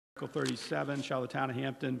Article 37, shall the Town of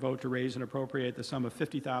Hampton vote to raise and appropriate the sum of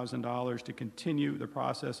 $50,000 to continue the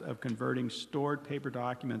process of converting stored paper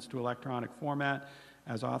documents to electronic format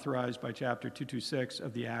as authorized by Chapter 226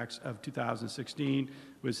 of the Acts of 2016,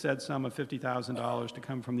 with said sum of $50,000 to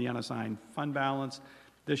come from the unassigned fund balance.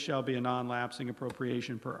 This shall be a non-lapsing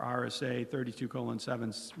appropriation per RSA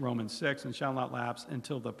 32:7 Roman 6 and shall not lapse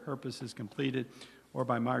until the purpose is completed or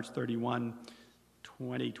by March 31,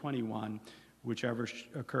 2021, whichever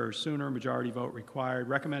occurs sooner. Majority vote required.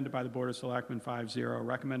 Recommended by the Board of Selectmen 5-0.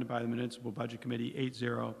 Recommended by the Municipal Budget Committee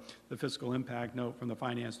 8-0. The fiscal impact note from the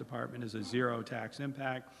Finance Department is a 0 tax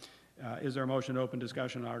impact. Is there a motion to open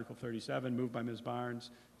discussion on Article 37? Moved by Ms.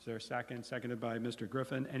 Barnes. Is there a second? Seconded by Mr.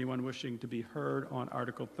 Griffin. Anyone wishing to be heard on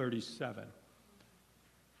Article 37?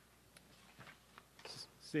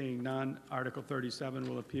 Seeing none, Article 37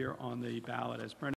 will appear on the ballot as printed.